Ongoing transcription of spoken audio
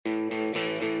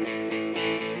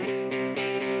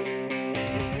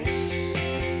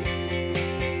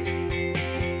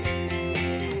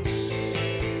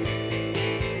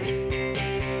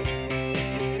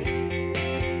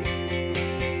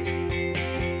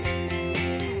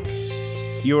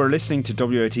You are listening to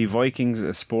WIT Vikings,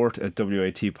 a Sport at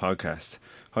WIT podcast.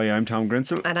 Hi, I'm Tom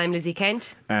Grinsell. And I'm Lizzie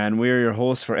Kent. And we're your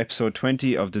hosts for episode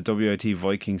 20 of the WIT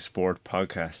Vikings Sport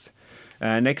podcast.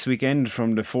 Next weekend,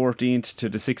 from the 14th to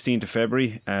the 16th of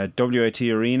February, WIT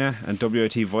Arena and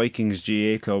WIT Vikings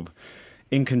GA Club,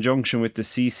 in conjunction with the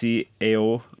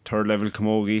CCAO, third level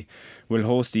Camogie, will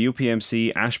host the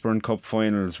UPMC Ashbourne Cup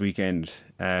Finals weekend.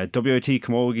 WIT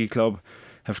Camogie Club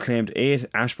have claimed 8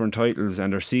 Ashbourne titles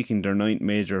and are seeking their 9th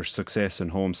major success on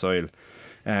home soil.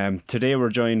 Today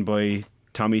we're joined by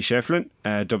Tommy Shefflin,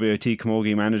 WIT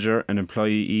Camogie manager and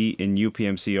employee in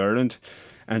UPMC Ireland,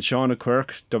 and Shauna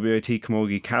Quirk, WIT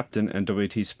Camogie captain and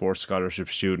WIT Sports Scholarship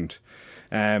student.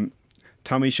 Tommy,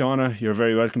 Shauna, you're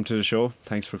very welcome to the show.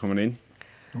 Thanks for coming in.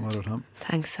 No matter, Tom.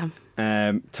 Thanks,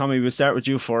 Sam. Tommy, we'll start with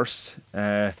you first.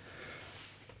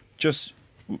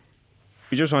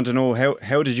 We just want to know,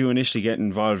 how did you initially get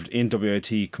involved in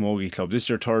WIT Camogie Club? This is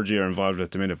your third year involved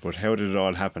at the minute, but how did it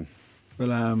all happen?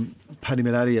 Well, Paddy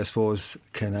Mullally, I suppose,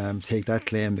 can take that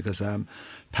claim because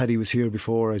Paddy was here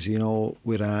before, as you know,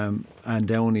 with Anne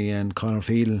Downey and Conor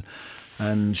Phelan,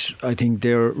 and I think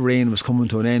their reign was coming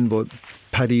to an end, but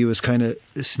Paddy was kind of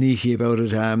sneaky about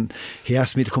it. He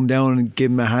asked me to come down and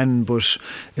give him a hand, but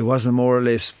it wasn't more or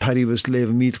less Paddy was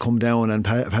leaving me to come down, and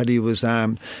Paddy was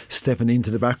stepping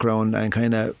into the background and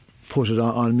kind of put it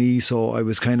on me, so I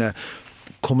was kind of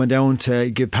coming down to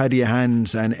give Paddy a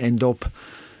hand, and end up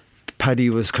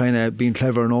Paddy was kind of being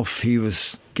clever enough. He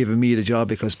was giving me the job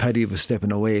because Paddy was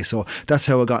stepping away. So that's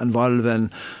how I got involved.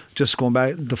 And just going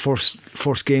back, the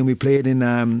first game we played in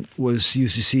was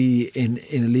UCC in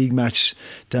a league match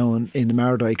down in the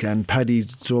Mardyke, and Paddy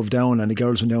drove down and the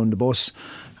girls went down the bus,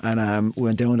 and we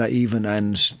went down that even,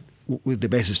 and with the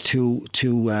bet is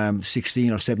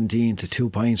 16 or 17 to 2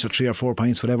 pints or 3 or 4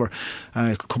 pints, whatever.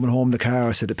 Coming home in the car,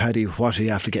 I said to Paddy, what do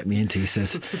you have to get me into? He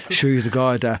says, sure you to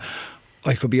God,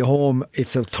 I could be at home.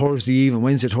 It's a Thursday evening,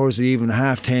 Wednesday, Thursday evening,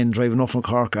 10:30, driving up from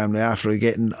Cork, and after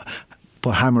getting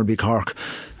hammered by Cork.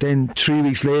 Then 3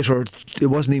 weeks later, it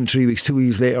wasn't even 3 weeks, 2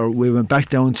 weeks later, we went back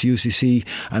down to UCC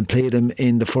and played them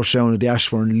in the first round of the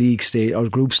Ashbourne League stage or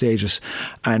group stages,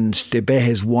 and the bet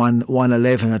has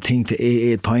 111, I think, to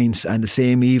 8 pints, and the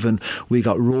same even we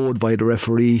got rode by the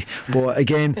referee. But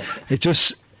again, it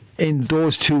just, in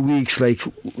those 2 weeks, like,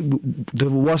 there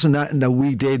wasn't nothing that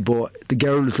we did, but the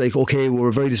girls, like, okay, we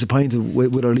were very disappointed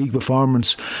with our league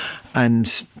performance,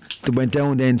 and they went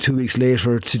down then 2 weeks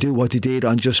later to do what they did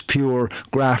on just pure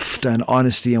graft and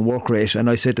honesty and work rate. And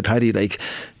I said to Paddy, like,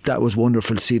 that was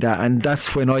wonderful to see that, and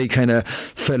that's when I kind of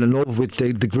fell in love with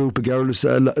the group of girls.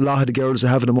 A lot of the girls I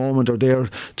have at the moment are there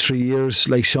 3 years,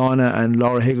 like Shauna and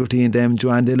Laura Hegarty and them,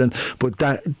 Joanne Dillon. But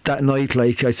that night,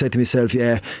 like, I said to myself,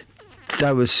 yeah,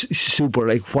 that was super,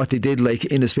 like what they did, like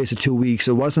in the space of 2 weeks.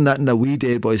 It wasn't that we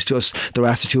did, but it's just their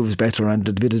attitude was better and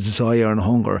the bit of desire and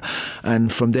hunger, and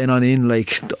from then on in,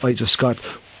 like, I just got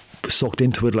sucked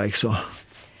into it, like. So.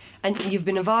 And you've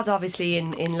been involved obviously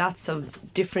in lots of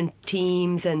different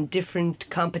teams and different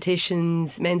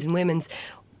competitions, men's and women's.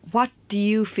 What do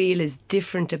you feel is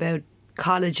different about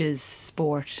college's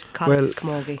sport, college's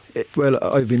camogie? Well,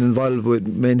 I've been involved with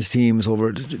men's teams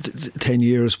over 10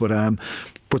 years,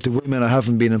 but the women I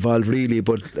haven't been involved really.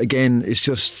 But again, it's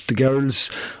just the girls,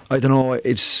 I don't know,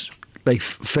 it's like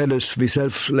fellas, for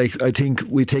myself, like, I think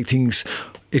we take things,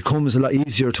 it comes a lot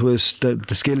easier to us,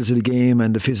 the skills of the game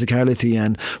and the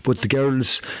physicality, but the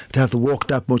girls, they have to work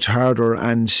that much harder,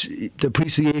 and the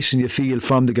appreciation you feel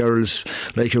from the girls,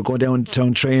 like, you're going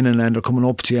down training and they're coming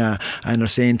up to you and they're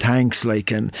saying thanks, like,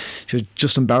 and you're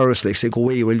just embarrassed, like, say, go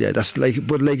away, will you? That's like,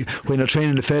 but like when you're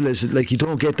training the fellas, like, you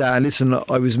don't get that. And listen,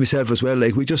 I was myself as well,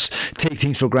 like, we just take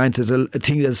things for granted. I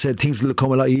think, as I said, things will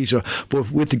come a lot easier,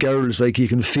 but with the girls, like, you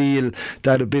can feel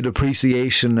that a bit of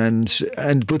appreciation,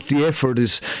 and but the effort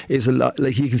is a lot,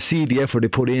 like, you can see the effort they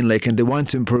put in, like, and they want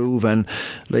to improve. And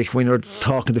like, when you're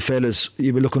talking to fellas,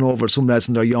 you'll be looking over at some lads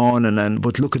and they're yawning,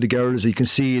 but look at the girls, you can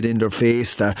see it in their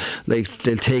face that, like,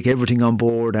 they'll take everything on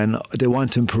board and they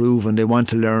want to improve and they want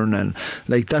to learn, and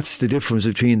like, that's the difference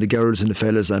between the girls and the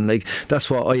fellas. And like, that's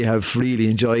what I have really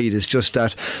enjoyed, is just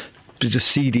that, to just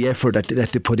see the effort that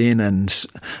they put in. And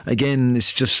again,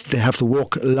 it's just, they have to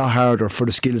work a lot harder for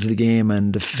the skills of the game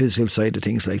and the physical side of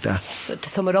things like that. So to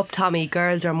sum it up, Tommy,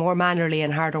 girls are more mannerly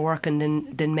and harder working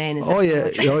than men, is oh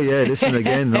yeah listen,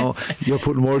 again, no, you're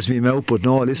putting words in my mouth, but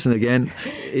no, listen, again,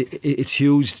 it's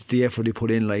huge, the effort they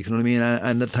put in, like, you know what I mean.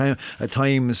 And at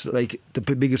times, like, the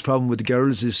biggest problem with the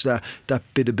girls is that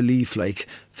bit of belief, like,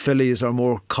 fellas are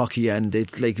more cocky and they,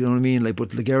 like, you know what I mean, like,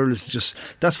 but the girls, just,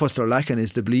 that's what they're lacking,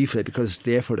 is the belief, like, because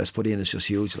the effort that's put in is just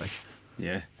huge, like.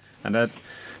 Yeah, and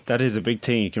that is a big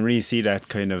thing. You can really see that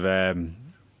kind of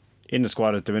in the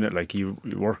squad at the minute, like you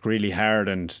work really hard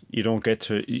and you don't get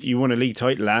to. You won a league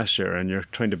title last year, and you're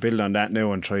trying to build on that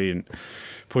now and try and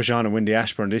push on and win the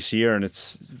Ashburn this year. And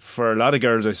it's for a lot of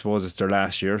girls, I suppose, it's their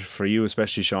last year. For you,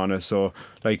 especially, Shauna. So,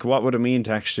 like, what would it mean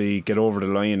to actually get over the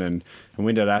line and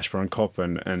win that Ashburn Cup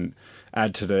and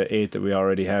add to the 8 that we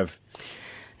already have?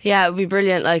 Yeah, it would be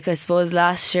brilliant. Like, I suppose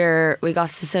last year we got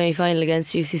to the semi-final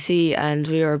against UCC and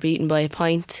we were beaten by a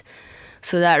point.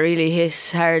 So that really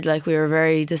hit hard. Like, we were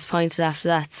very disappointed after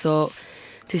that. So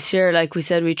this year, like we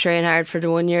said, we train hard for the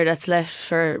 1 year that's left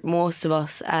for most of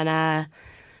us and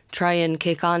try and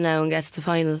kick on now and get to the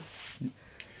final.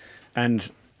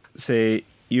 And say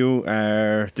you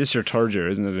are, this is your 3rd year,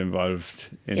 isn't it, involved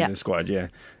in the squad? Yeah.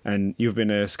 And you've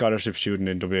been a scholarship student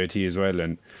in WIT as well.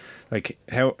 And like,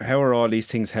 how are all these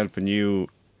things helping you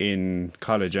in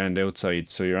college and outside?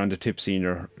 So you're on the Tip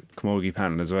Senior Camogie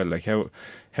panel as well. Like,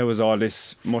 how is all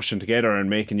this mushing together and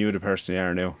making you the person you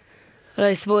are now? Well,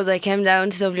 I suppose I came down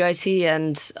to WIT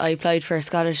and I applied for a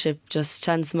scholarship, just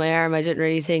chancing my arm. I didn't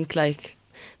really think, like,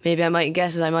 maybe I might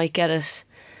get it,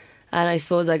 and I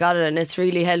suppose I got it, and it's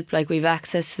really helped. Like, we've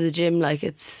access to the gym, like,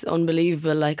 it's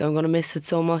unbelievable. Like, I'm going to miss it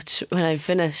so much when I'm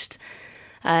finished.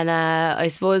 And I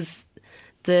suppose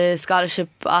the scholarship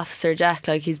officer, Jack,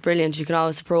 like, he's brilliant. You can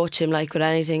always approach him, like, with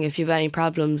anything if you have any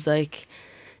problems. Like,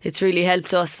 it's really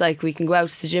helped us. Like, we can go out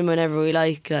to the gym whenever we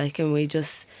like, and we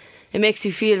just, it makes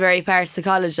you feel very part of the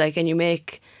college, like, and you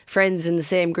make friends in the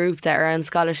same group that are on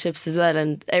scholarships as well,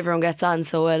 and everyone gets on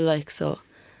so well, like, so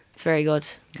it's very good.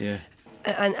 Yeah.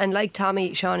 And like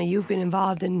Tommy, Shauna, you've been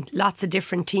involved in lots of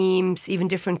different teams, even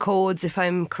different codes, if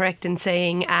I'm correct in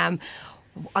saying. I'm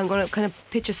going to kind of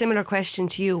pitch a similar question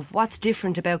to you. What's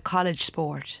different about college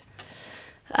sport?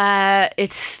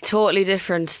 It's totally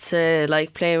different to,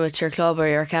 like, playing with your club or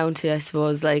your county, I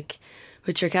suppose. Like,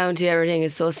 with your county, everything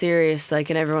is so serious, like,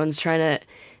 and everyone's trying to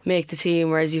make the team,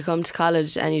 whereas you come to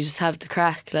college and you just have the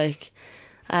crack, like,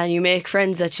 and you make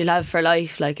friends that you'll have for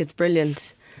life. Like, it's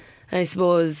brilliant. And I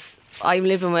suppose I'm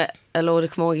living with a load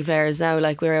of camogie players now.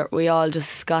 Like, we all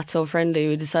just got so friendly.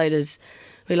 We decided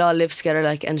we'll all live together,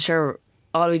 like, and sure,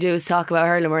 all we do is talk about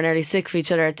hurling. We're nearly sick of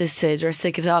each other at this stage. We're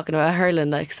sick of talking about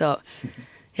hurling, like, so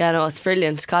yeah, no, it's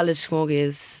brilliant. College camogie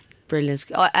is brilliant.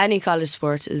 Any college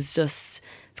sport is just,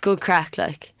 it's good crack,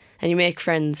 like, and you make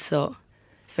friends, so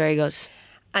it's very good.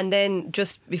 And then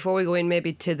just before we go in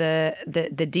maybe to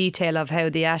the detail of how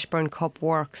the Ashburn Cup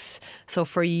works, so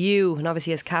for you, and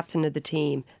obviously as captain of the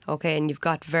team, okay, and you've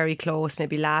got very close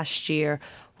maybe last year,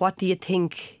 what do you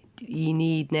think you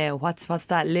need now? What's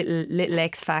that little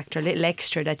X factor, little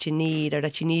extra that you need, or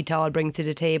that you need to all bring to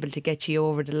the table to get you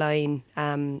over the line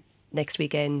next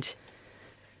weekend?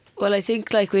 Well, I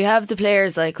think, like, we have the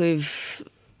players, like, we've,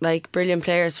 like, brilliant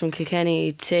players from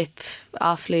Kilkenny, Tip,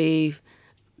 Offaly,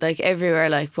 like, everywhere,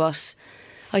 like, but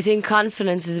I think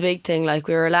confidence is a big thing. Like,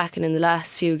 we were lacking in the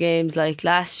last few games. Like,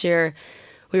 last year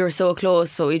we were so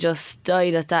close, but we just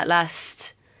died at that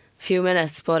last few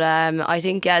minutes. But I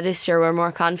think, yeah, this year we're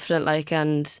more confident, like,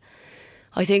 and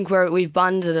I think we've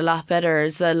bonded a lot better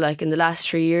as well. Like, in the last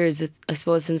 3 years, I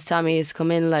suppose, since Tommy has come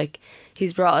in, like,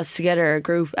 he's brought us together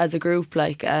as a group,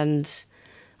 like, and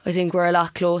I think we're a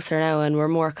lot closer now and we're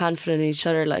more confident in each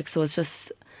other, like, so it's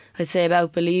just, I'd say,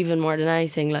 about believing more than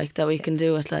anything, like, that we can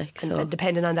do it, like, so. And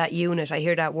depending on that unit, I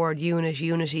hear that word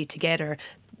unity together,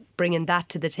 bringing that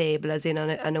to the table, as in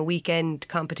on a weekend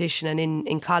competition, and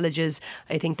in colleges,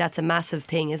 I think that's a massive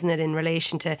thing, isn't it, in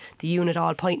relation to the unit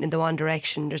all pointing in the one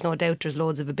direction. There's no doubt there's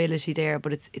loads of ability there,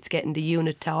 but it's getting the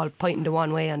unit to all pointing the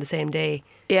one way on the same day.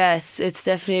 Yeah, it's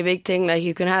definitely a big thing. Like,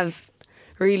 you can have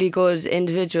really good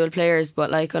individual players,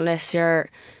 but, like, unless you're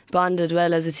bonded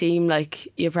well as a team, like,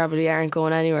 you probably aren't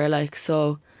going anywhere, like,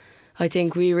 so I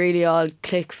think we really all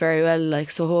click very well, like,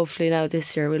 so hopefully now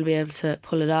this year we'll be able to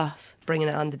pull it off. Bringing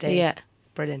it on the day. Yeah.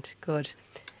 Brilliant, good.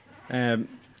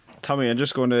 Tommy, I'm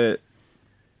just going to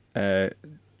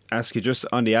ask you just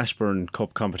on the Ashburn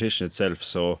Cup competition itself.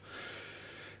 So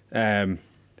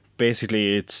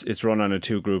basically it's run on a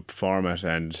 2-group format,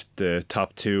 and the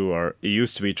top 2, or it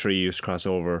used to be 3, used to cross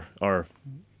over or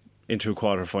into a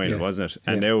quarter final, wasn't it?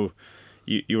 And now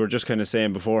you were just kind of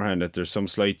saying beforehand that there's some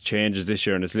slight changes this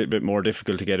year and it's a little bit more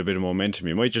difficult to get a bit of momentum.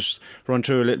 You might just run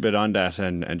through a little bit on that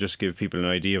and just give people an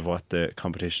idea of what the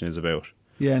competition is about.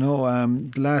 Yeah, no,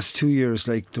 the last 2 years,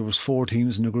 like, there was 4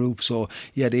 teams in the group, so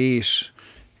you had 8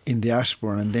 in the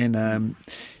Ashburn, and then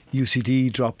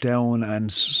UCD dropped down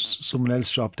and someone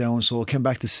else dropped down, so it came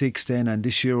back to 6 then, and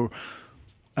this year,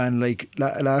 and like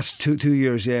last two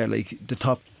years, yeah, like the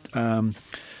top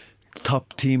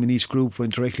team in each group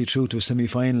went directly through to a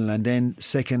semi-final, and then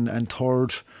second and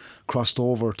third crossed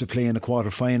over to play in the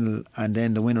quarter final, and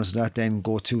then the winners of that then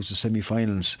go to the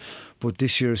semi-finals. But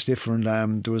this year is different.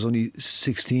 There was only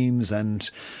 6 teams, and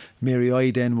Mary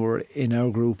I then were in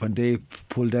our group, and they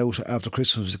pulled out after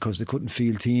Christmas because they couldn't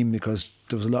field team because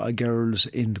there was a lot of girls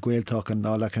in the Gaeltacht and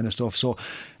all that kind of stuff. So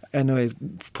anyway,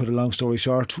 put a long story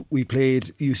short, we played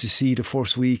UCC the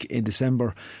first week in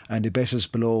December, and they bet us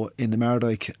below in the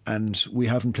Mardyke, and we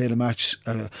haven't played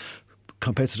a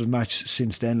competitive match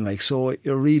since then. Like, so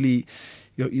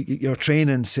you're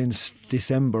training since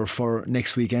December for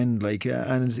next weekend, like,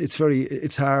 and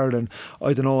it's hard, and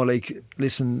I don't know, like,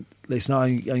 listen, it's not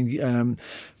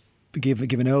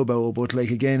giving elbow, but like,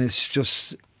 again, it's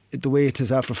just the way it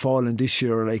is after falling this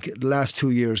year. Like, the last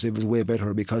 2 years it was way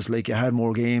better because, like, you had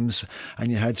more games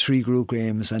and you had 3 group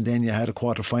games, and then you had a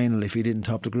quarter final if you didn't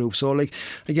top the group. So, like,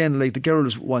 again, like, the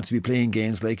girls want to be playing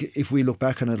games. Like, if we look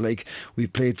back on it, like,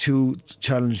 we've played 2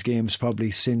 challenge games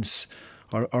probably since,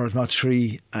 or if not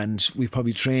 3, and we've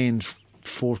probably trained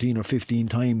 14 or 15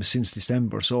 times since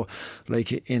December. So,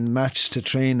 like, in match to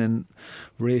training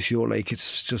ratio, like,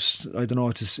 it's just, I don't know,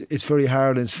 it's very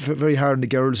hard, and it's very hard on the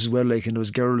girls as well, like, and those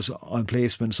girls on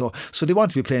placement, so they want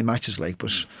to be playing matches, like,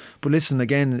 but listen,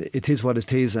 again, it is what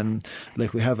it is, and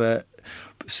like, we have a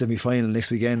semi-final next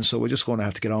weekend, so we're just going to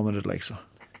have to get on with it, like, so.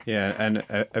 Yeah, and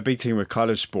a big thing with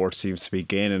college sports seems to be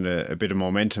gaining a bit of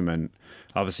momentum, and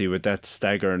obviously with that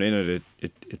staggering in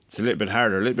it's a little bit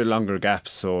harder, a little bit longer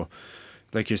gaps. So,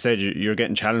 like you said, you're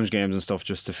getting challenge games and stuff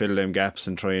just to fill them gaps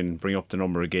and try and bring up the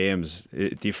number of games.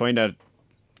 Do you find that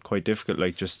quite difficult,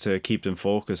 like, just to keep them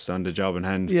focused on the job in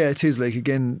hand? Yeah, it is. Like,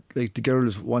 again, like, the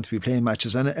girls want to be playing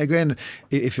matches, and again,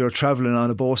 if you're travelling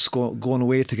on a bus going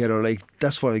away together, like,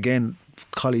 that's what, again,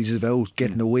 college is about,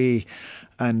 getting away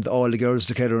and all the girls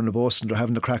together on the bus, and they're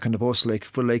having the crack on the bus,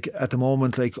 like. But, like, at the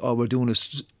moment, like, all we're doing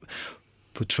is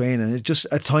put training. It just,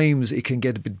 at times, it can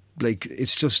get a bit, like,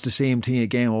 it's just the same thing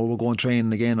again, or we're going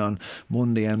training again on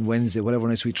Monday and Wednesday, whatever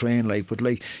nights we train, like. But,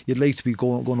 like, you'd like to be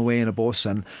going away in a bus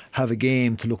and have a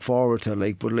game to look forward to,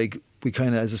 like. But, like, we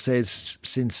kind of, as I said,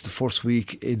 since the first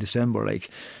week in December,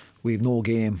 like, we've no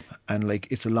game, and, like,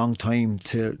 it's a long time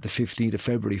till the 15th of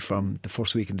February from the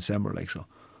first week in December, like, so.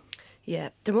 Yeah,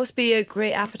 there must be a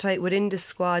great appetite within the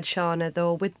squad, Shauna,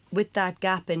 though, with that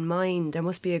gap in mind. There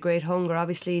must be a great hunger,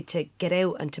 obviously, to get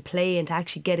out and to play and to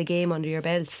actually get a game under your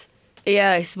belts.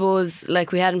 Yeah, I suppose,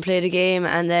 like, we hadn't played a game,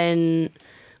 and then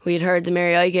we'd heard the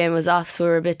Mary I game was off, so we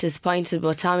were a bit disappointed,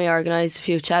 but Tommy organised a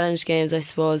few challenge games, I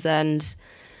suppose, and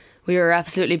we were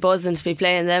absolutely buzzing to be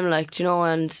playing them, like, you know,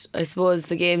 and I suppose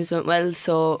the games went well,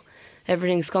 so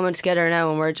everything's coming together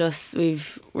now, and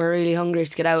we're really hungry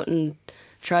to get out and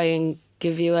try and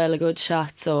give UL a good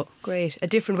shot. So great, a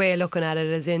different way of looking at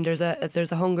it, as in there's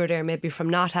a hunger there maybe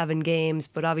from not having games,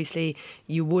 but obviously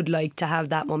you would like to have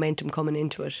that momentum coming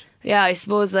into it. Yeah, I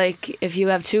suppose, like, if you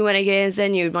have too many games,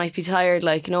 then you might be tired,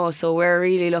 like, you know. So we're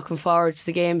really looking forward to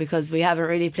the game because we haven't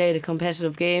really played a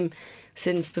competitive game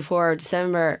since before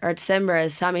December,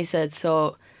 as Tommy said.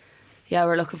 So yeah,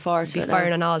 we're looking forward to it. Be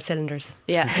firing on all cylinders.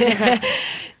 Yeah.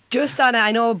 Just on it,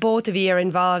 I know both of you are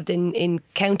involved in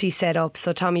county setup.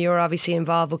 So Tommy, you're obviously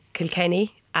involved with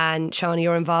Kilkenny, and Shauna,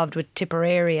 you're involved with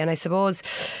Tipperary. And I suppose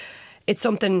it's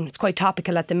quite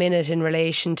topical at the minute in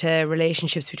relation to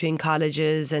relationships between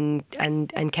colleges and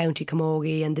County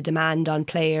Camogie, and the demand on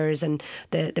players and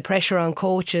the pressure on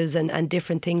coaches and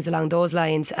different things along those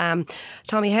lines.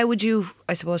 Tommy, how would you,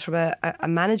 I suppose from a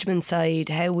management side,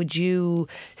 how would you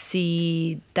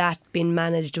see that being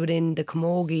managed within the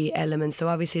Camogie element? So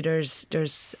obviously there's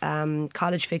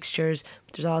college fixtures,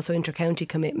 but there's also inter-county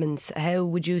commitments. How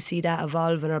would you see that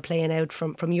evolving or playing out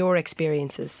from your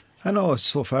experiences? I know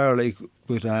so far, like,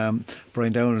 with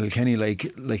Brian Down and Kilkenny,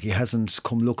 like he hasn't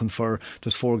come looking for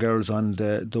just 4 girls on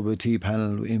the WT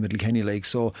panel in Kilkenny, like,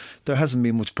 so there hasn't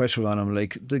been much pressure on him.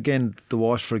 Like, again, the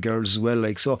Washford girls as well,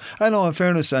 like, so I know, in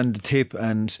fairness, and the Tip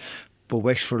but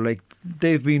Wexford, like,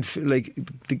 they've been, like,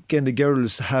 again, the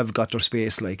girls have got their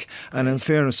space, like, and in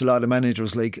fairness, a lot of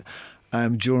managers, like,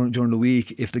 during the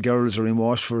week, if the girls are in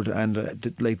Washford and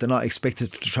like, they're not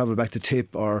expected to travel back to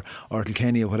Tip or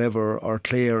Kilkenny or whatever, or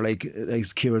Clare, like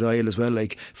Ciara Dial as well,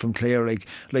 like, from Clare, like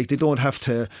they don't have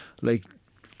to, like,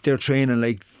 they're training,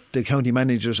 like, the county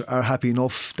managers are happy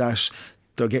enough that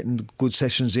they're getting good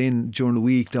sessions in during the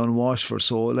week down in Washford.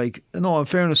 So, like, no, in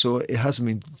fairness, so it hasn't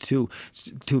been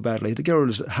too bad. Like, the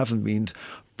girls haven't been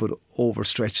but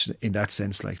overstretched in that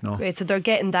sense, like, no. Great, so they're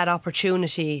getting that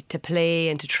opportunity to play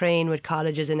and to train with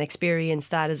colleges and experience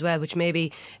that as well, which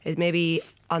is maybe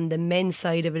on the men's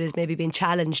side of it is maybe being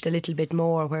challenged a little bit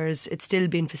more, whereas it's still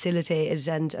been facilitated,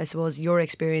 and I suppose your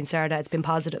experience are that it's been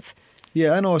positive.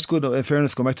 Yeah, I know it's good. In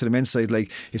fairness, going back to the men's side, like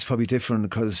it's probably different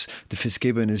because the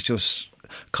Fitzgibbon is just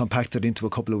compacted into a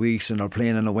couple of weeks and are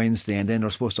playing on a Wednesday and then they're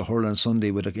supposed to hurl on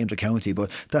Sunday with the inter-county, but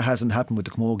that hasn't happened with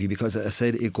the Camogie because, as I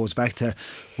said, it goes back to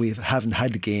we haven't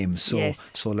had the games, so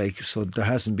Yes. so there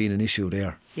hasn't been an issue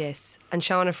there. Yes. And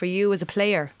Shauna, for you as a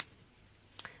player,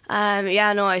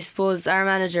 Yeah, no, I suppose our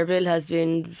manager Bill has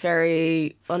been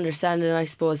very understanding. I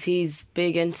suppose he's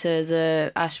big into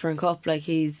the Ashburn Cup. Like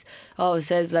he's always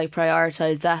says, like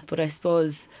prioritise that. But I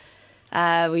suppose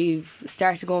we've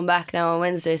started going back now on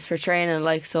Wednesdays for training.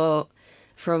 Like so,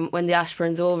 from when the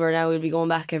Ashburn's over, now we'll be going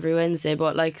back every Wednesday.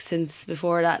 But like since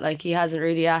before that, like he hasn't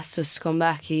really asked us to come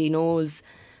back. He knows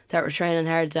that we're training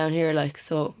hard down here. Like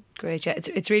so. great. Yeah,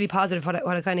 it's really positive. What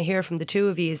I kind of hear from the two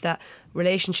of you is that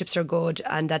relationships are good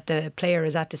and that the player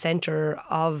is at the centre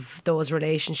of those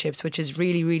relationships, which is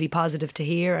really, really positive to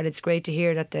hear. And it's great to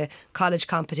hear that the college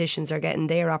competitions are getting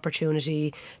their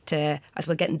opportunity to, as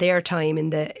well, getting their time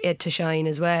in to shine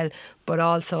as well. But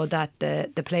also that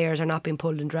the players are not being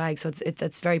pulled and dragged. So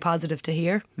it's very positive to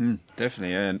hear.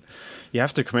 Definitely, and you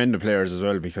have to commend the players as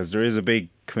well, because there is a big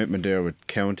commitment there with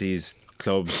counties,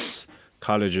 clubs,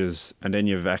 colleges, and then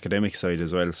you have academic side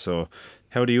as well. So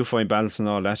how do you find balancing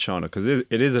all that, Shauna? Because it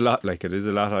is a lot, like it is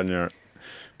a lot on your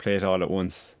plate all at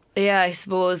once. Yeah, I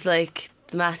suppose like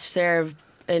the match there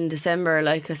in December,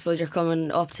 like I suppose you're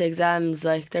coming up to exams,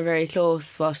 like they're very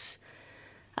close, but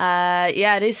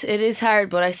yeah, it is hard.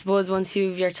 But I suppose once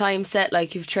you've your time set,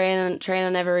 like you've training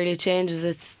never really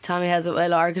changes. Tommy has it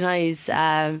well organised.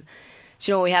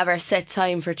 You know, we have our set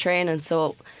time for training,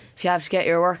 so if you have to get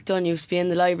your work done, you have to be in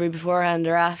the library beforehand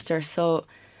or after. So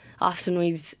often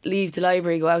we'd leave the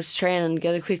library, go out to training,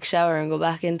 get a quick shower and go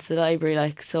back into the library.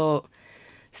 Like, so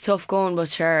it's tough going, but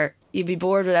sure, you'd be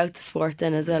bored without the sport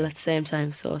then as well at the same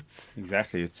time. So it's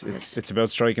exactly, it's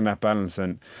about striking that balance,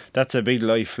 and that's a big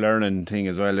life learning thing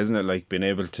as well, isn't it? Like being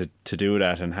able to do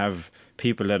that and have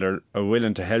people that are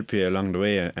willing to help you along the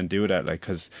way and do that. Like,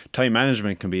 because time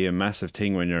management can be a massive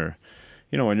thing when you're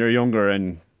younger,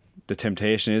 and the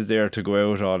temptation is there to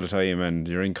go out all the time and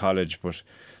you're in college, but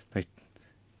like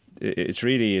it's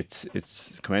really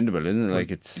it's commendable, isn't it? Like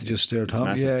it's just there, Tom.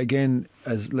 massive. Yeah, again,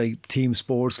 as like team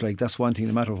sports, like that's one thing.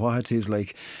 No matter what it is,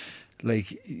 like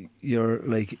you're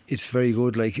like it's very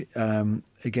good. Like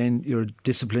again, you're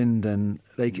disciplined, and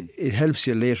like it helps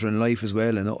you later in life as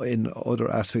well, and in other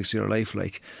aspects of your life.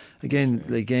 Like again,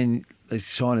 like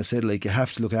Shauna said, like you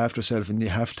have to look after yourself and you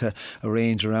have to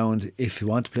arrange around. If you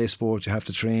want to play sport, you have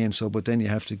to train. So, but then you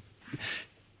have to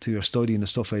do your studying and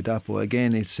stuff like that. But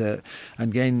again,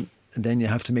 and then you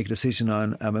have to make a decision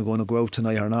on, am I going to go out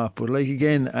tonight or not? But like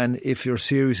again, and if you're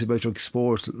serious about your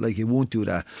sport, like you won't do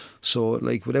that. So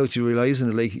like without you realising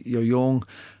it, like you're young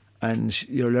and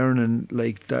you're learning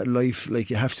like that life, like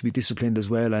you have to be disciplined as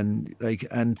well, and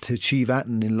to achieve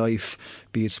anything in life,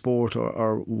 be it sport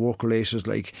or work relations,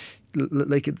 like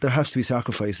there has to be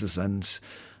sacrifices, and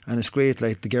it's great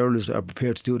like the girls are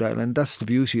prepared to do that, and that's the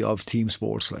beauty of team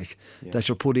sports, like that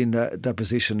you're put in that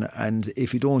position, and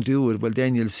if you don't do it, well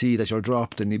then you'll see that you're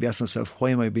dropped and you'll be asking yourself,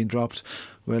 why am I being dropped?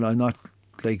 Well, I'm not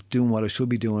like doing what I should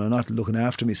be doing. I'm not looking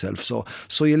after myself.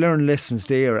 So you learn lessons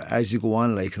there as you go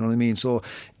on, like, you know what I mean? So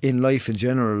in life in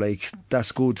general, like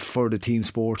that's good for the team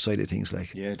sports side of things,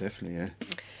 like. Yeah, definitely, yeah.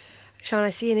 Sean,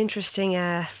 I see an interesting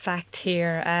fact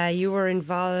here. You were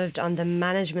involved on the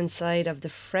management side of the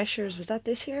Freshers. Was that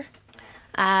this year?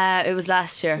 It was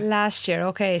last year. Last year,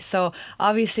 okay. So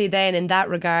obviously then in that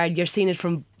regard, you're seeing it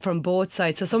from both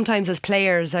sides. So sometimes as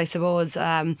players, I suppose,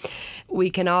 we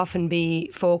can often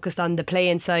be focused on the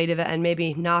playing side of it and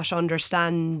maybe not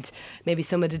understand maybe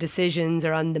some of the decisions,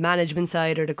 or on the management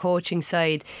side or the coaching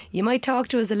side. You might talk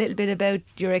to us a little bit about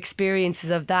your experiences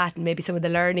of that and maybe some of the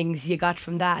learnings you got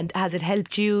from that. And has it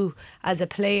helped you as a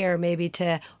player maybe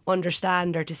to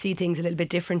understand or to see things a little bit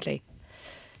differently?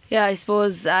 Yeah, I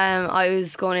suppose I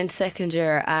was going into second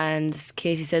year and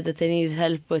Katie said that they needed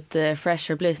help with the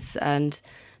Fresher Blitz, and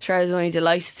sure, I was only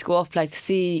delighted to go up, like to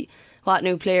see what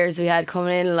new players we had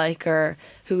coming in, like, or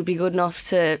who would be good enough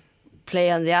to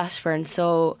play on the Ashburn.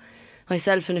 So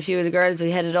myself and a few of the girls,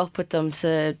 we headed up with them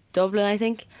to Dublin, I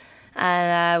think,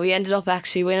 and we ended up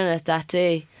actually winning it that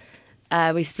day.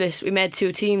 We made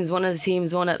two teams. One of the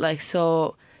teams won it, like,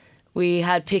 so we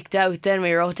had picked out, then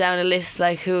we wrote down a list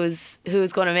like who's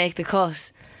going to make the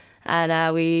cut,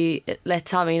 and we let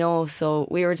Tommy know. So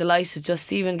we were delighted just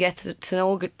to even get to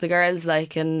know the girls,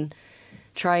 like, and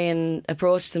try and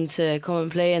approach them to come and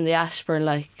play in the Ashburn,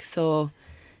 like. So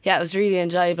yeah, it was really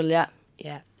enjoyable.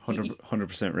 Yeah.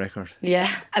 100% record. Yeah.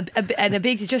 And a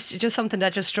big, just something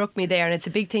that just struck me there, and it's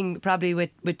a big thing probably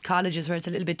with colleges where it's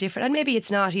a little bit different, and maybe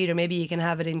it's not either, maybe you can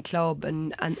have it in club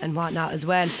and whatnot as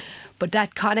well, but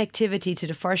that connectivity to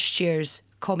the first years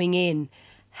coming in,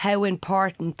 how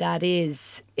important that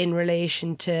is in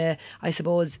relation to, I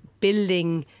suppose,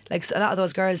 building, like a lot of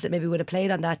those girls that maybe would have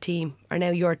played on that team are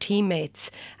now your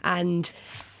teammates, and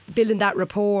building that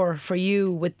rapport for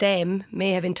you with them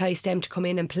may have enticed them to come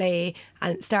in and play,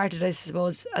 and started, I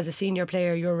suppose, as a senior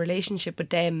player, your relationship with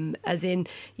them, as in,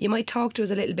 you might talk to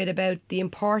us a little bit about the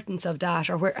importance of that,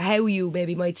 or how you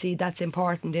maybe might see that's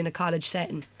important in a college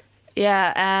setting.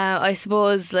 Yeah, I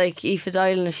suppose like Aoife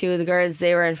Doyle and a few of the girls,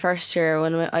 they were in first year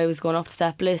when I was going up to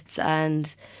that blitz,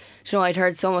 and you know, I'd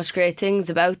heard so much great things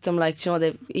about them, like, you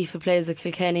know, Aoife plays with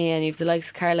Kilkenny and you've the likes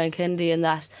of Caroline Kennedy and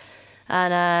that.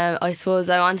 And I suppose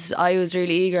I was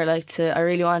really eager, I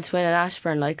really wanted to win in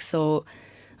Ashburn, so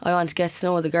I wanted to get to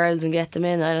know the girls and get them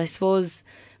in. And I suppose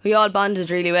we all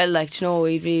bonded really well,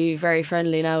 we'd be very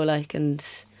friendly now,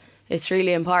 and it's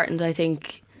really important, I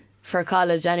think, for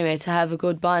college anyway, to have a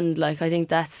good bond. I think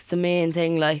that's the main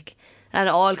thing, and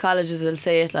all colleges will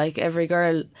say it, every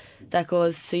girl that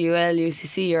goes to UL,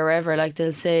 UCC or wherever,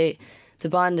 they'll say the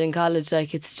bond in college,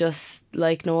 it's just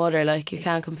like no other, you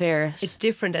can't compare it. It's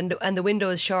different, and the window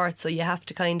is short, so you have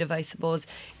to kind of, I suppose,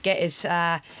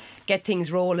 get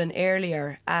things rolling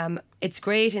earlier. It's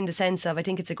great in the sense of, I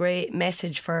think it's a great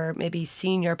message for maybe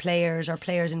senior players or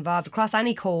players involved across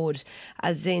any code,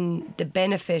 as in the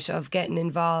benefit of getting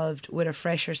involved with a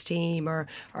freshers team or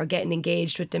getting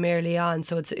engaged with them early on.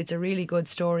 So it's a really good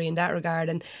story in that regard.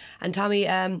 And Tommy,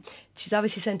 she's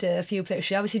obviously sent a few players.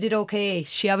 She obviously did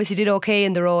okay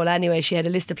in the role anyway. She had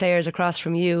a list of players across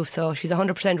from you, so she's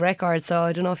 100% record. So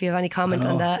I don't know if you have any comment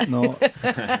on that. No,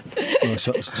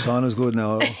 Shauna's good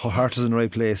now. Her heart is in the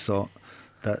right place, so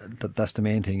that's the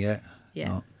main thing. Yeah.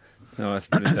 No, that's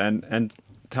brilliant. and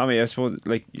Tommy, I suppose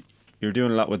you're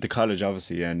doing a lot with the college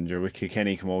obviously, and you're with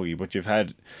Kilkenny Camogie, but you've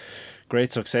had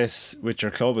great success with your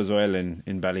club as well in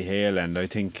Ballyhale, and I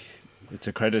think it's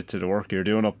a credit to the work you're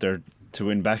doing up there to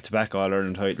win back-to-back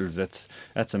All-Ireland titles.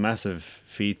 That's a massive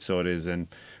feat, so it is. And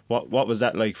what was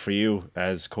that like for you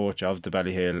as coach of the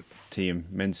Ballyhale team,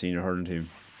 men's senior hurling team?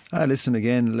 Listen,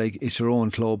 again, it's your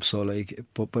own club, so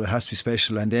but it has to be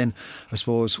special. And then I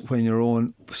suppose when your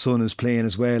own son is playing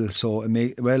as well, so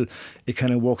it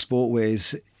kind of works both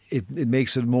ways. It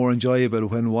makes it more enjoyable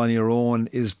when one of your own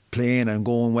is playing and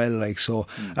going well, so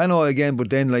I know, again, but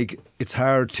then it's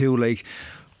hard too,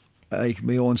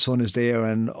 my own son is there,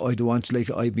 and I don't want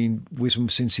to, I've been with him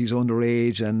since he's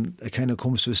underage, and it kind of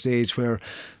comes to a stage where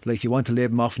you want to leave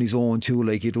him off on his own too,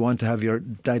 you don't want to have your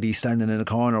daddy standing in a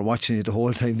corner watching you the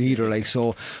whole time either,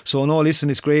 so no, listen,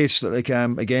 it's great,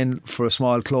 again, for a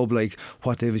small club,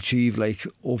 what they've achieved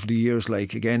over the years,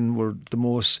 again, we're the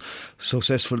most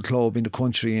successful club in the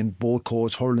country in both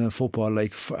codes, hurling and football,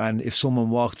 and if someone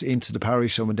walked into the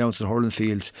parish and went down to the hurling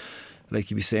field,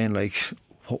 you'd be saying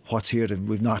what's here that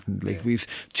we've nothing, we've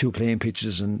 2 playing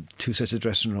pitches and 2 sets of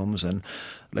dressing rooms, and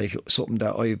something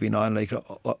that I've been on,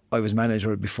 I was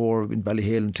manager before in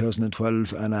Ballyhale in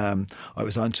 2012, and I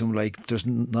was on to him, there's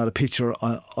not a picture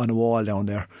on a wall down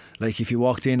there, if you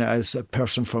walked in as a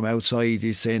person from outside,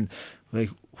 he's saying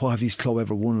what have these club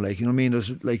ever won, you know what I mean? There's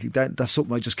that's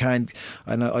something I just can't,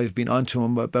 and I've been on to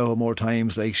him about it more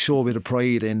times, show a bit of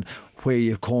pride in where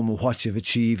you've come and what you've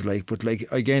achieved, but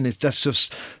again, that's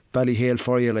just Ballyhale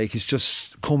for you, it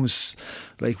just comes,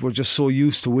 we're just so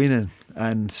used to winning,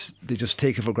 and they just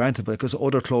take it for granted, because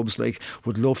other clubs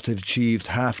would love to have achieved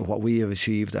half of what we have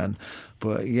achieved,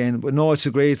 but no, it's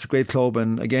a great club,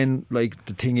 and again,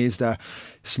 the thing is that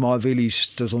small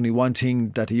village, there's only one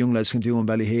thing that the young lads can do in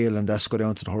Ballyhale, and that's go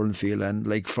down to the hurling field,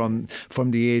 and from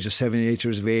the age of 7, 8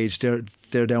 years of age,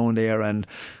 they're down there, and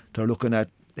they're looking at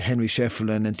Henry Sheffield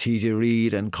and TJ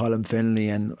Reid and Colin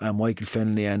Fennelly and Michael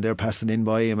Fennelly, and they're passing in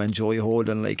by him, and Joey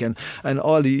Holden, and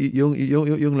all the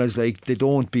young lads, they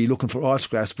don't be looking for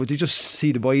autographs, but they just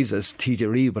see the boys as TJ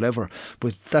Reid, whatever,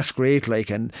 but that's great,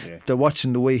 and they're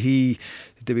watching the way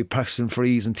they'll be practicing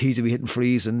frees, and TJ be hitting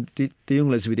frees, and the young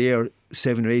lads will be there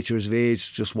 7 or 8 years of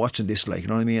age just watching this, you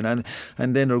know what I mean, and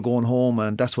then they're going home,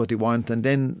 and that's what they want, and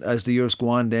then as the years go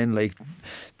on, then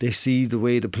they see the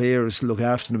way the players look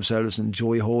after themselves, and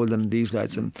Joey Holden and these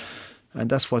lads, and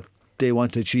that's what they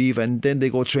want to achieve, and then they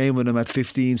go train with them at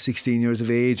 15, 16 years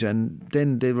of age, and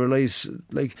then they realise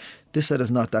like this lad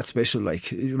is not that special,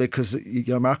 like because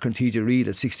you're marking TJ Reid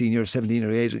at 16 years, 17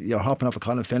 years of age, you're hopping off of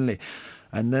Colin Fennelly.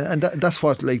 And that's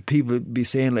what like people be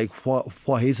saying, like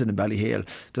what is it in Ballyhale?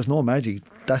 There's no magic.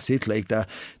 That's it. Like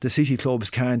the city clubs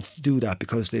can't do that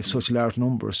because they've such large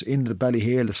numbers. In the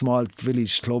Ballyhale, the small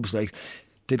village clubs, like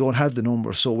they don't have the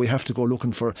numbers, so we have to go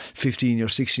looking for 15 or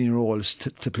 16 year olds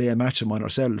to play a match on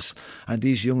ourselves. And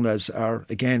these young lads are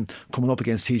again coming up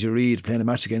against TJ Reid, playing a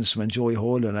match against them and Joey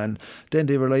Holden, and then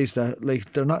they realise that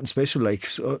like they're nothing special. Like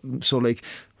so like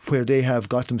where they have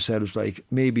got themselves, like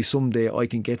maybe someday I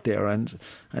can get there, and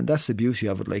that's the beauty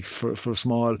of it, like for a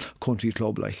small country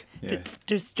club, like. Yeah.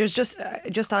 There's just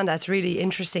on that, it's really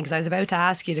interesting because I was about to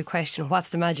ask you the question, what's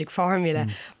the magic formula?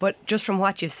 But just from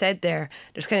what you've said there,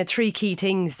 there's kind of three key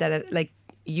things that are like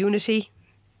unity,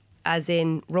 as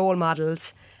in role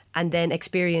models, and then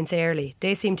experience early.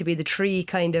 They seem to be the three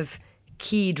kind of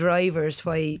key drivers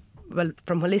why, well,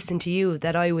 from listening to you,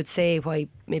 that I would say why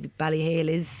maybe Ballyhale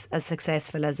is as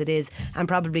successful as it is, and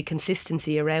probably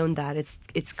consistency around that.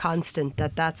 It's constant.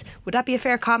 Would that be a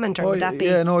fair comment, or would that be?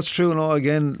 Yeah, no, it's true. No,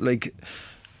 again, like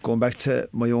going back to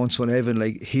my own son Evan,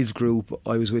 like his group,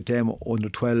 I was with them under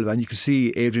 12, and you could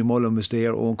see Adrian Mullen was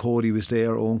there, Owen Cody was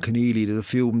there, Owen Keneally, there's a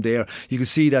few of them there. You could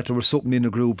see that there was something in the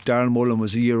group. Darren Mullen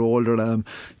was a year older than him,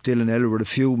 Dylan Elwood, a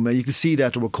few of them, and you could see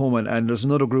that they were coming. And there's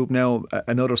another group now,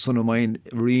 another son of mine,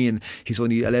 Rian, he's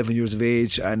only 11 years of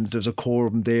age, and there's a core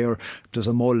of them there, there's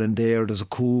a Mullen there, there's a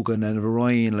Coogan and a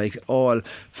Ryan, like all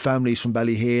families from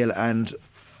Ballyhale, and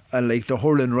like they're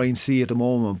hurling Ryan C at the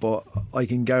moment, but I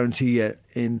can guarantee you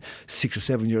in 6 or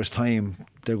 7 years' time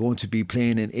they're going to be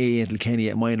playing in A and Kilkenny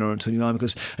at minor and 21,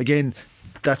 because again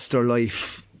that's their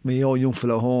life. My own young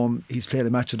fellow home, he's played a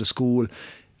match at the school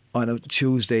on a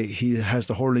Tuesday, he has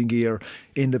the hurling gear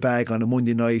in the bag on a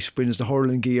Monday night, brings the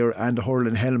hurling gear and the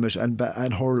hurling helmet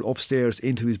and hurl upstairs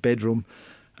into his bedroom,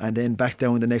 and then back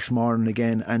down the next morning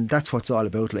again. And that's what it's all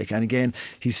about, like. And again,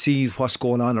 he sees what's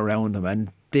going on around him,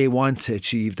 and they want to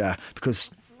achieve that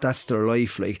because that's their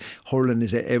life. Like hurling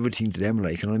is everything to them,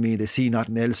 like, you know what I mean? They see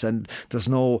nothing else, and there's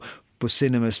no but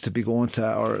cinemas to be going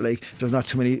to, or like there's not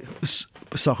too many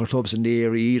soccer clubs in the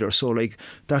area either. So like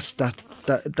that's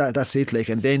it, like.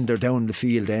 And then they're down the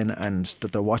field then, and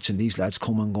that they're watching these lads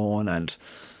come and go on, and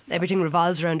everything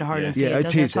revolves around the hurling field.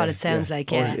 That's what it sounds like.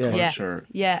 Yeah. Sure.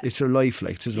 Yeah. It's their life,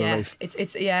 like. It's their life. It's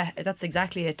that's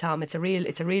exactly it, Tom. It's a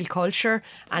real culture,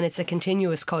 and it's a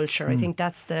continuous culture. I think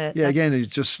that's the. Yeah, again, it's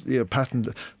just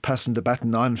passing the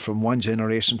baton on from one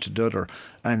generation to the other,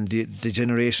 and the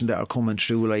generation that are coming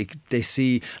through, like they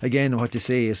see again what they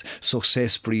say is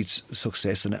success breeds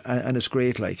success, and it's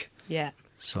great, like. Yeah.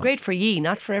 So. Great for ye,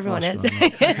 not for everyone else.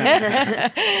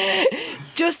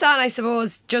 Just on, I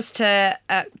suppose, just to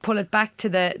pull it back to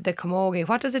the camogie,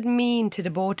 what does it mean to the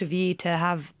both of ye to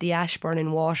have the Ashbourne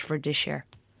in Waterford this year?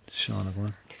 Shauna, go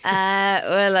on.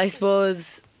 Well, I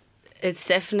suppose it's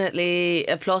definitely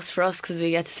a plus for us because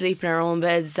we get to sleep in our own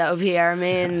beds. That would be our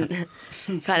main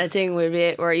kind of thing.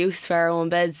 We're used to our own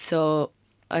beds, so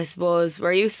I suppose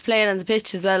we're used to playing on the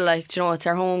pitch as well. Like, you know, it's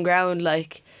our home ground.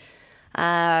 Like,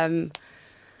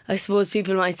 I suppose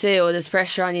people might say, oh, there's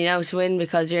pressure on you now to win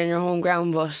because you're in your home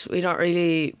ground, but we don't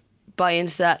really buy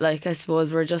into that. Like, I suppose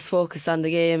we're just focused on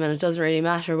the game, and it doesn't really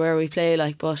matter where we play.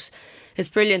 Like, but it's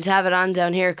brilliant to have it on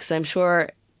down here because I'm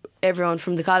sure everyone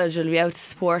from the college will be out to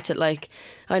support it. Like,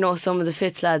 I know some of the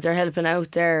Fitz lads are helping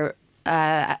out there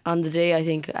on the day, I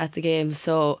think, at the game.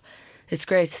 So it's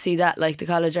great to see that. Like, the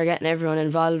college are getting everyone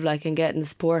involved, like, and getting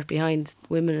support behind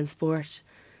women in sport.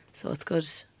 So it's good.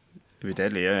 It'd be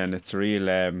deadly, yeah, and it's a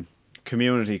real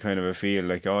community kind of a feel.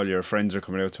 Like all your friends are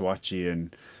coming out to watch you,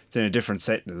 and it's in a different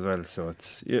setting as well. So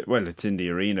it's it's in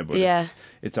the arena, but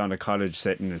it's on a college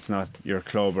setting. It's not your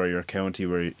club or your county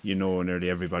where you know nearly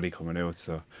everybody coming out.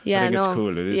 So I think it's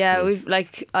cool. It is.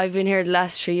 Cool. I've been here the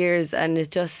last 3 years, and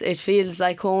it feels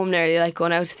like home nearly. Like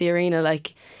going out to the arena,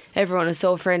 like everyone is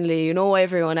so friendly. You know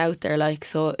everyone out there, like,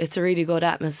 so it's a really good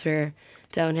atmosphere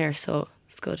down here. So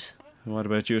it's good. What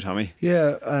about you, Tommy?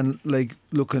 Yeah, and like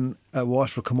looking at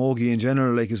Waterford Camogie in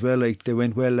general, like as well, like they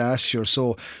went well last year.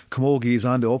 So Camogie is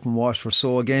on the up in Waterford.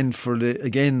 So again,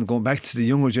 going back to the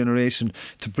younger generation,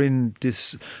 to bring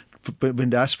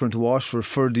the Ashbourne to Waterford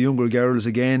for the younger girls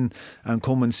again, and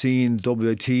come and seeing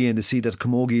WIT and to see that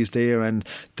Camogie is there and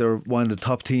they're one of the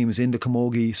top teams in the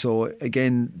Camogie. So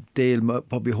again, they'll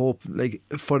probably hope, like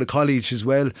for the college as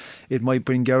well, it might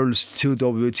bring girls to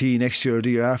WIT next year or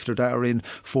the year after that are in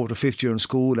 4th or 5th year in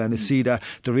school, and to see that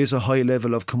there is a high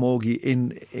level of Camogie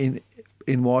in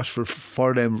in Washford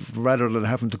for them rather than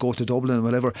having to go to Dublin and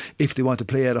whatever if they want to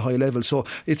play at a high level. So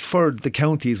it's for the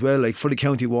county as well, like for the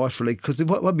county of Washford, like because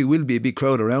what will be a big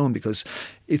crowd around because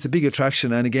it's a big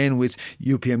attraction, and again with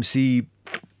UPMC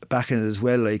backing it as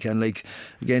well, like, and like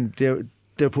again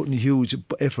they're putting huge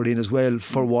effort in as well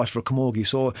for Washford Camogie.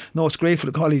 So no, it's great for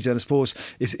the college, and I suppose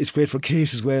it's great for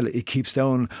Kate as well. It keeps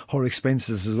down her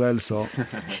expenses as well. So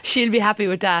she'll be happy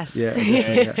with that.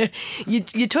 Yeah.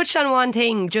 You touched on one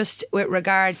thing just with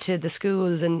regard to the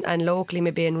schools and locally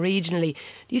maybe and regionally.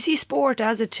 Do you see sport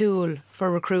as a tool for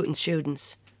recruiting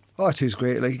students? Oh, it is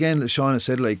great. Like again, as Sean has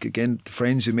said, like again, the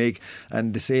friends you make,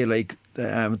 and they say like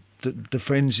the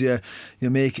friends you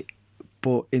make.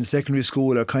 But in secondary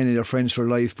school are kind of your friends for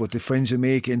life, but the friends you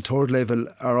make in third level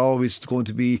are always going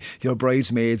to be your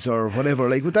bridesmaids or whatever.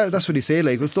 Like that's what they say.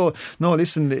 Like, so no,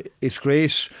 listen, it's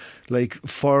great. Like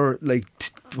for like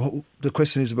the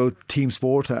question is about team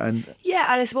sport and yeah,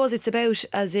 and I suppose it's about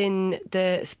as in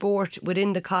the sport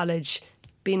within the college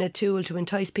being a tool to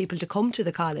entice people to come to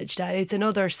the college. That it's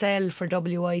another sell for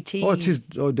WIT. Oh, it is.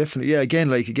 Oh, definitely. Yeah.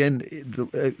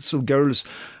 Again, some girls.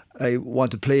 I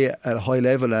want to play at a high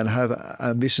level and have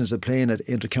ambitions of playing at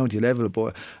inter-county level,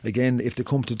 but again, if they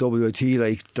come to WIT,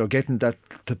 like they're getting that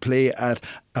to play at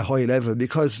a high level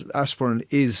because Ashbourne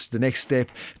is the next step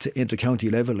to inter-county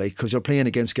level, like because you're playing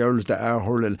against girls that are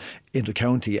hurling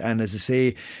inter-county, and as I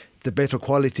say, the better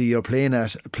quality you're playing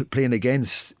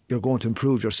against, you're going to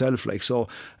improve yourself. Like so,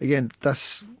 again,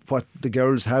 that's what the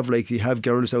girls have. Like you have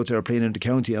girls out there playing in the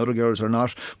county, other girls are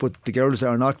not. But the girls that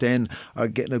are not then are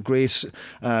getting a great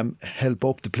help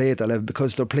up to play at that level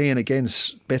because they're playing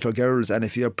against better girls. And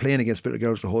if you're playing against better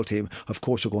girls, the whole team, of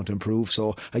course, you're going to improve.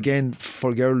 So again,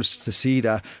 for girls to see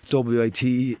that WIT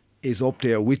is up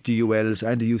there with the ULs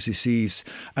and the UCCs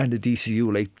and the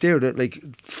DCU, like they're like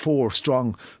four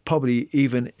strong, probably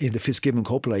even in the Fitzgibbon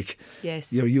Cup. Like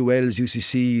yes, your ULs,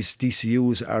 UCCs,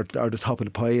 DCUs are the top of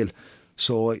the pile.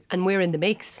 So and we're in the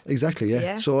mix. Exactly,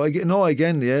 yeah. So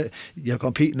again, you're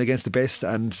competing against the best,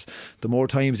 and the more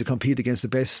times you compete against the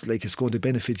best, like it's going to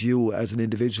benefit you as an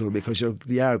individual because you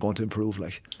are going to improve.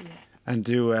 Like. Yeah. And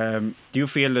do you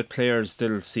feel that players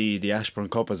still see the Ashbourne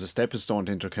Cup as a stepping stone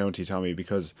to inter-county, Tommy?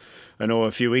 Because I know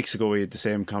a few weeks ago we had the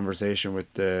same conversation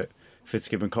with the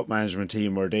Fitzgibbon Cup management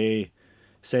team where they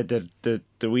said that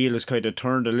the wheel has kind of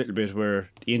turned a little bit,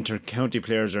 where the inter-county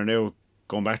players are now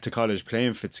going back to college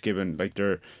playing Fitzgibbon. Like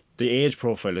the age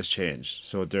profile has changed,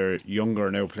 so they're younger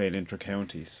now playing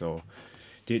inter-county. So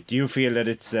do you feel that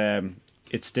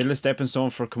it's still a stepping stone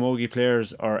for camogie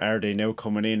players, or are they now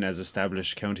coming in as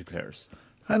established county players?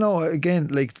 I know, again,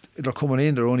 like they're coming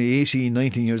in, they're only 18,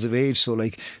 19 years of age, so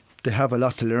like they have a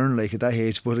lot to learn like at that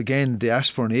age. But again, the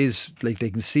Ashbourne is like they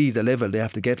can see the level they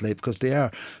have to get, like, because they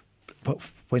are,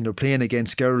 when they're playing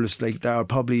against girls, like they are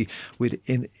probably with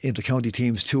inter-county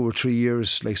teams 2 or 3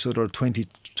 years, like so they're 20,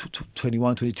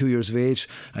 21, 22 years of age,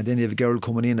 and then you have a girl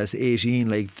coming in as 18.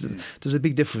 Like there's a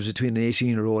big difference between an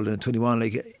 18-year-old and a 21,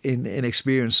 like in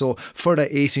experience. So for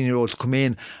that 18-year-old to come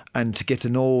in and to get to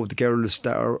know the girls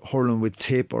that are hurling with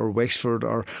Tip or Wexford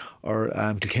or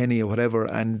Kilkenny or whatever,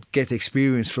 and get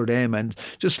experience for them, and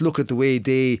just look at the way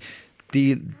they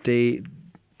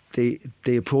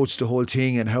approach the whole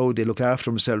thing and how they look after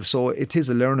themselves. So it is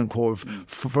a learning curve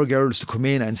for girls to come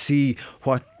in and see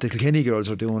what the Kilkenny girls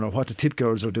are doing, or what the Tip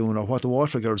girls are doing, or what the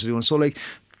Waterford girls are doing. So like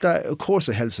that, of course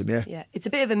it helps them. Yeah, it's a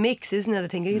bit of a mix, isn't it? I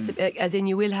think it's as in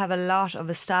you will have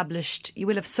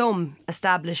some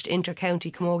established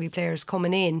inter-county camogie players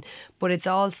coming in, but it's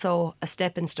also a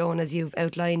stepping stone, as you've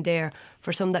outlined there,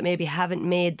 for some that maybe haven't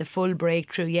made the full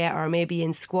breakthrough yet, or maybe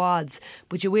in squads.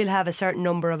 But you will have a certain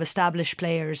number of established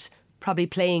players probably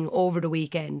playing over the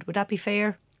weekend. Would that be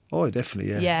fair? Oh,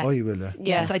 definitely, yeah. Oh, you will.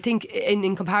 Yeah, so I think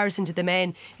in comparison to the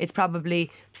men, it's probably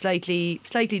slightly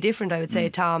different, I would say,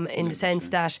 Tom, in the sense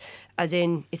that, as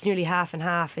in, it's nearly half and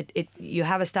half. You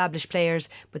have established players,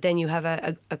 but then you have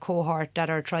a cohort that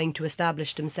are trying to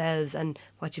establish themselves, and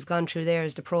what you've gone through there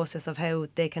is the process of how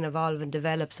they can evolve and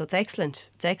develop. So it's excellent.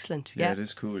 Yeah, it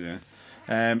is cool, yeah.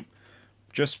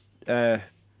 Just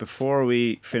before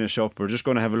we finish up, we're just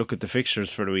going to have a look at the fixtures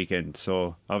for the weekend.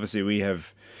 So obviously we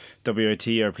have WIT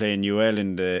are playing UL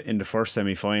in the first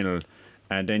semi-final,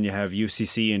 and then you have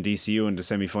UCC and DCU in the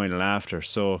semi-final after.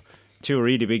 So 2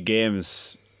 really big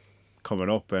games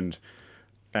coming up, and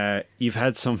you've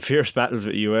had some fierce battles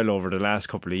with UL over the last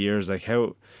couple of years. Like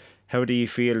how do you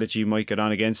feel that you might get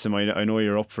on against them? I know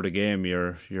you're up for the game,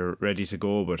 you're ready to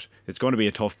go, but it's going to be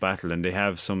a tough battle, and they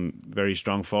have some very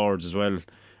strong forwards as well.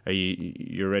 Are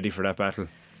you ready for that battle?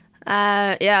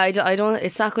 I don't.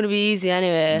 It's not going to be easy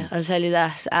anyway. I'll tell you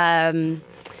that.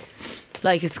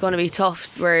 like it's going to be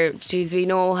tough. Where geez, we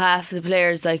know half of the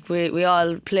players. Like we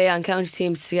all play on county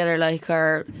teams together. Like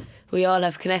we all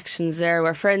have connections there.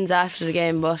 We're friends after the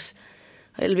game, but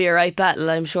it'll be a right battle,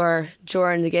 I'm sure,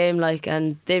 during the game. Like,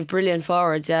 and they've brilliant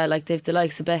forwards. Yeah, like they've the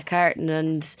likes of Beck Harton,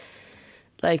 and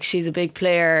like she's a big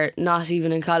player. Not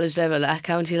even in college level, at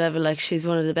county level. Like she's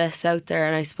one of the best out there.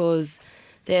 And I suppose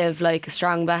they have like a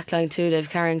strong backline too. They've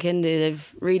Karen Kindy.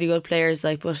 They've really good players.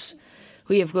 Like, but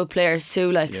we have good players too,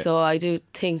 like, so I do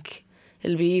think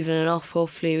it'll be even enough.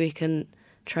 Hopefully we can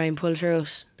try and pull through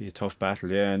it. Be a tough battle,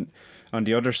 yeah. And on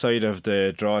the other side of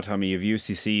the draw, Tommy, you have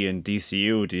UCC and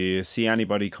DCU. Do you see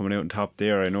anybody coming out on top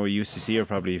there? I know UCC are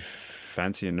probably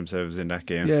fancying themselves in that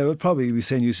game. Yeah, we'll probably be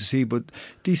saying UCC, but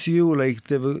DCU, like,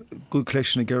 they have a good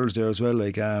collection of girls there as well,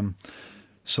 like,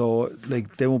 so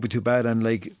like they won't be too bad. And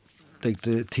like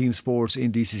the team sports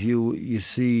in DCU, you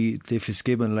see the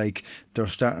Fitzgibbon, like they're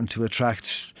starting to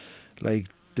attract like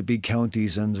the big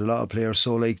counties and a lot of players.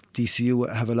 So like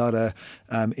DCU have a lot of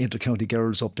inter-county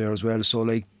girls up there as well. So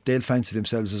like they'll fancy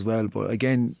themselves as well. But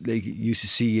again, like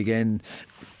UCC again,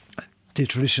 the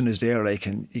tradition is there, like,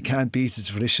 and you can't beat the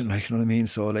tradition, like, you know what I mean.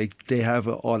 So like they have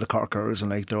all the Cork girls,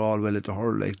 and like they're all well at the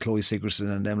hurl, like Chloe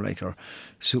Sigerson and them, like, are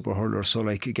super hurlers. So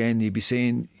like again, you'd be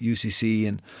saying UCC.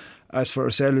 And as for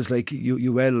ourselves, like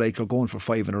UL, like, are going for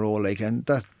 5 in a row, like, and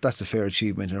that's a fair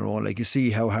achievement in a row. Like, you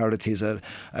see how hard it is at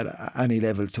any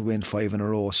level to win 5 in a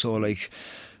row. So like,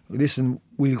 listen,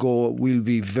 we'll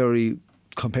be very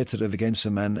competitive against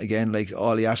them. And again, like,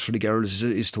 all he asked for the girls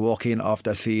is to walk in off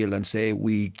that field and say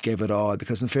we gave it all,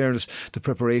 because in fairness the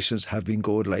preparations have been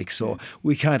good, like, so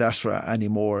we can't ask for any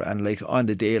more. And like on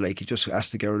the day, like, you just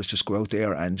ask the girls, just go out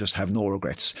there and just have no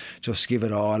regrets, just give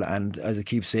it all. And as I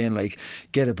keep saying, like,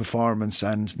 get a performance,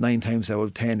 and 9 times out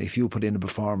of 10 if you put in a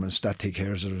performance, that takes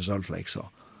care of the result, like. So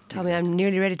Tommy, I'm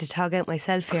nearly ready to tog out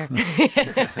myself here.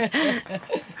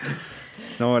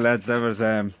 No, lads, that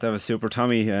was super.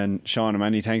 Tommy and Sean,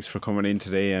 many thanks for coming in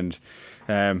today, and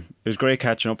it was great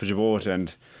catching up with you both.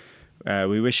 And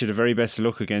we wish you the very best of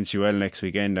luck against UL next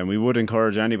weekend. And we would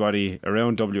encourage anybody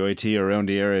around WIT or around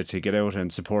the area to get out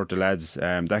and support the lads.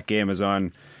 That game is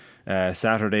on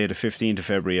Saturday, the 15th of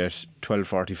February at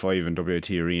 12:45 in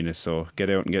WIT Arena. So get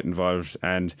out and get involved.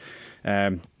 And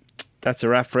that's a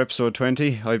wrap for episode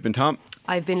 20. I've been Tom.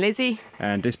 I've been Lizzie.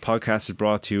 And this podcast is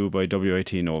brought to you by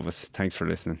WIT Novus. Thanks for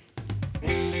listening.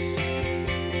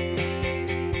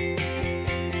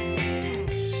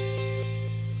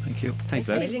 thank you. Thanks, Thanks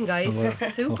a million,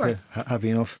 guys. Super. Okay. Happy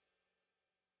enough.